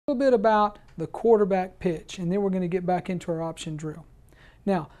little bit about the quarterback pitch, and then we're going to get back into our option drill.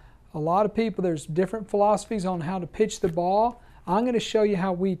 Now, a lot of people, there's different philosophies on how to pitch the ball. I'm going to show you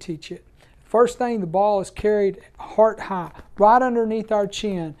how we teach it. First thing, the ball is carried heart high, right underneath our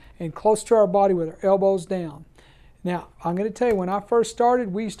chin and close to our body with our elbows down. Now, I'm going to tell you, when I first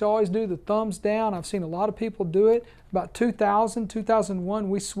started, we used to always do the thumbs down. I've seen a lot of people do it. About 2000, 2001,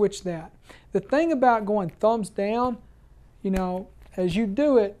 we switched that. The thing about going thumbs down, you know, as you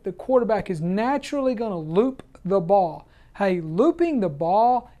do it, the quarterback is naturally going to loop the ball. Hey, looping the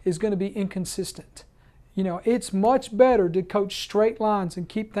ball is going to be inconsistent. You know, it's much better to coach straight lines and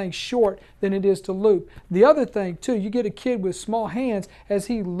keep things short than it is to loop. The other thing, too, you get a kid with small hands, as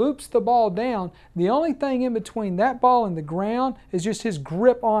he loops the ball down, the only thing in between that ball and the ground is just his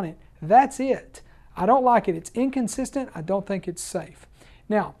grip on it. That's it. I don't like it. It's inconsistent. I don't think it's safe.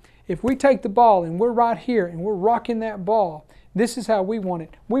 Now, if we take the ball and we're right here and we're rocking that ball, this is how we want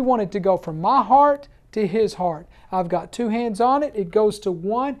it. We want it to go from my heart to his heart. I've got two hands on it. It goes to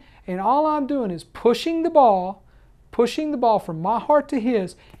one, and all I'm doing is pushing the ball from my heart to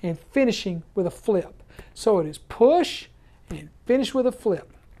his and finishing with a flip. So it is push and finish with a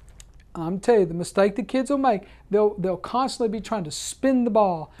flip. I'm telling you, the mistake the kids will make, they'll constantly be trying to spin the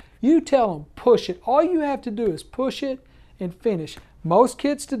ball. You tell them, push it. All you have to do is push it and finish. Most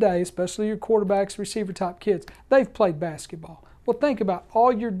kids today, especially your quarterbacks, receiver type kids, they've played basketball. Well, think about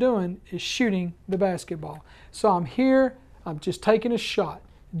all you're doing is shooting the basketball. So I'm here, I'm just taking a shot,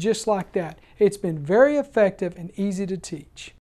 just like that. It's been very effective and easy to teach.